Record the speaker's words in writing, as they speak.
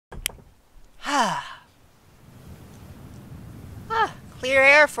Ah, clear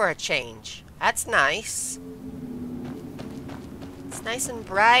air for a change. That's nice. It's nice and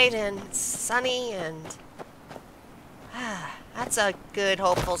bright and sunny and... that's a good,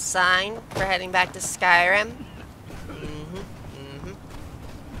 hopeful sign for heading back to Skyrim.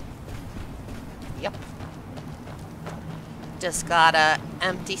 Yep. Just gotta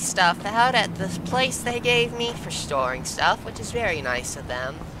empty stuff out at this place they gave me for storing stuff, which is very nice of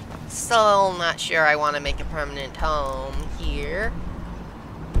them. Still not sure I want to make a permanent home here.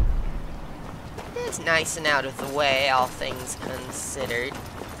 It's nice and out of the way, all things considered.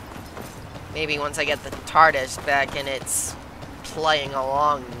 Maybe once I get the TARDIS back and it's playing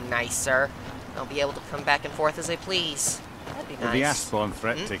along nicer, I'll be able to come back and forth as I please. That'd be nice. With the Ashspawn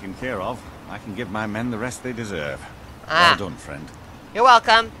threat taken care of, I can give my men the rest they deserve. Well done, friend. You're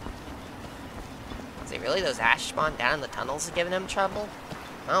welcome. Is it really those Ashspawn down in the tunnels giving him trouble?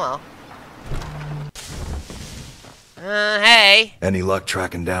 Oh well. Hey. Any luck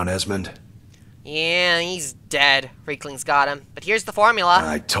tracking down Esmond? Yeah, he's dead. Freakling's got him. But here's the formula.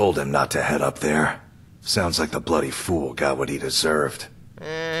 I told him not to head up there. Sounds like the bloody fool got what he deserved.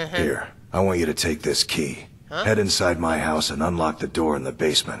 Here, I want you to take this key. Head inside my house and unlock the door in the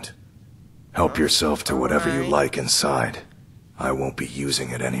basement. Help yourself to whatever you like inside. I won't be using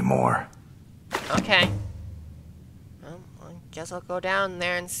it anymore. Okay. Well, I guess I'll go down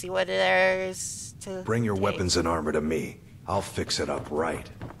there and see what there is to Bring your take. weapons and armor to me. I'll fix it up right.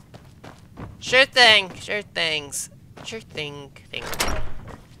 Sure thing. Sure things. Sure thing.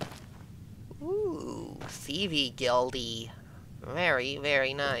 Ooh, thievy guildy. Very,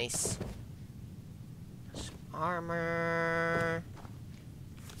 very nice. Some armor.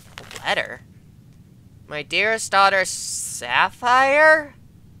 A letter. My dearest daughter, Sapphire?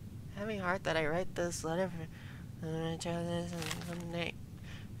 Having heart that I write this letter for this and night.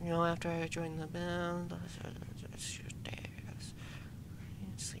 You know, after I joined the band,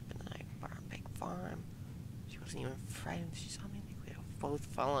 sleep in the night bar on Big Farm. She wasn't even frightened. She saw me. We had both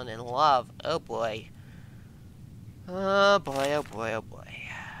fallen in love. Oh boy. Oh boy, oh boy, oh boy.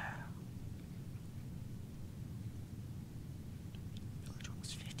 Village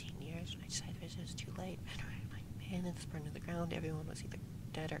almost 15 years when I decided it was too late. My hands burned to the ground. Everyone was either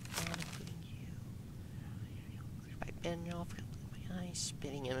dead or gone, including you. I've been all filled with my eyes,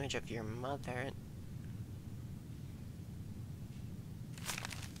 spitting image of your mother.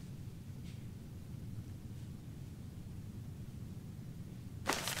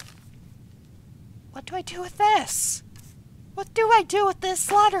 What do I do with this? What do I do with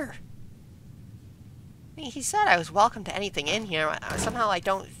this letter? I mean, he said I was welcome to anything in here. Somehow I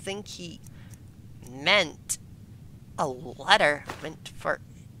don't think he meant a letter meant for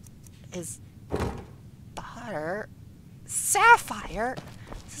his daughter. Sapphire?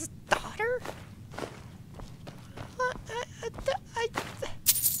 His daughter? I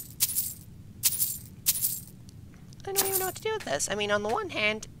don't even know what to do with this. I mean, on the one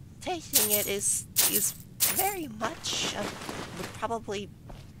hand, taking it is very much would probably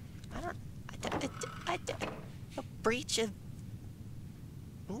a breach of.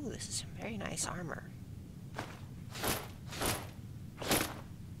 Ooh, this is some very nice armor.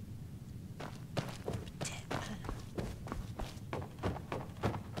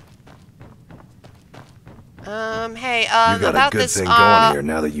 Hey, you got about a good this, thing going here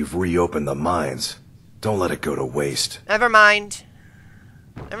now that you've reopened the mines. Don't let it go to waste. Never mind.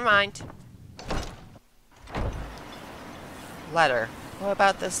 Never mind. Letter. What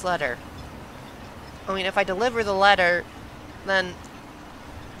about this letter? I mean, if I deliver the letter, then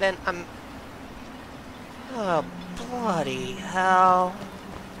I'm... Oh, bloody hell.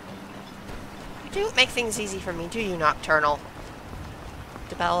 You do make things easy for me, do you, Nocturnal?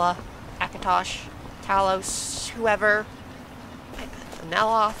 Debella, Akatosh, Talos, whoever.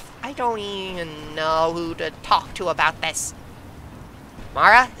 Neloth. I don't even know who to talk to about this.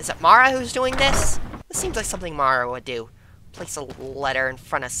 Mara? Is it Mara who's doing this? This seems like something Mara would do. Place a letter in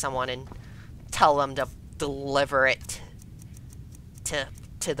front of someone and tell them to deliver it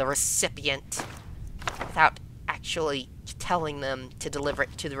to the recipient without actually telling them to deliver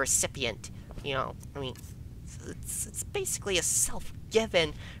it to the recipient. You know, I mean, it's basically a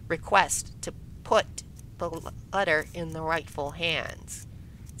self-given request to put the letter in the rightful hands.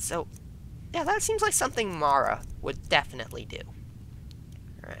 So, yeah, that seems like something Mara would definitely do.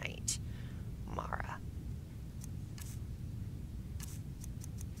 Right. Mara.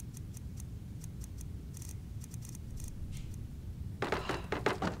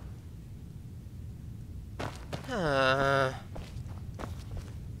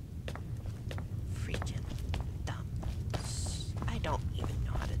 Freaking dumb. I don't even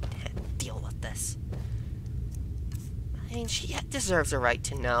know how to deal with about this. I mean, she deserves a right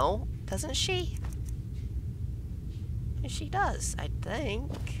to know, doesn't she? She does, I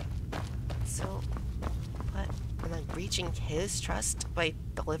think. So, but am I breaching his trust by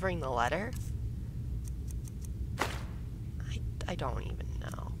delivering the letter? I don't even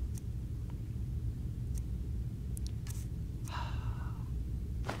know.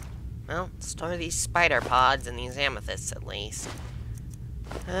 Well, store these spider pods and these amethysts at least.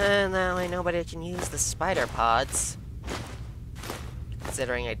 And that way nobody can use the spider pods.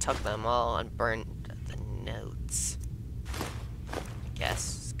 Considering I took them all and burned the notes. I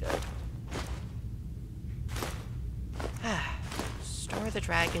guess it's good. Store the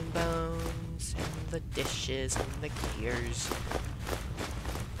dragon bones and the dishes and the gears.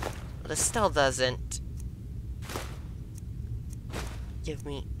 But it still doesn't give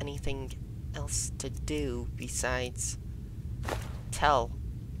me anything else to do besides tell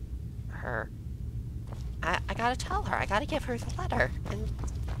her. I gotta tell her. I gotta give her the letter. And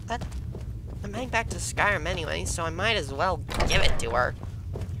I'm heading back to Skyrim anyway, so I might as well give it to her.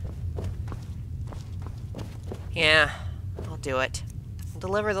 Yeah, I'll do it. I'll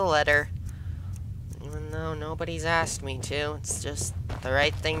deliver the letter. Even though nobody's asked me to, it's just the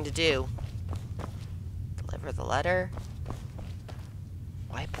right thing to do. Deliver the letter.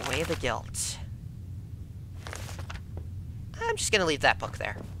 Wipe away the guilt. I'm just gonna leave that book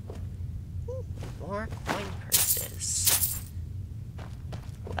there. Ooh, more coin purses.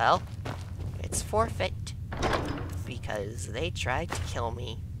 Well, it's forfeit. Because they tried to kill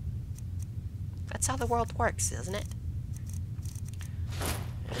me. That's how the world works, isn't it?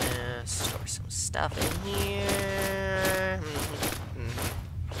 Store some stuff in here.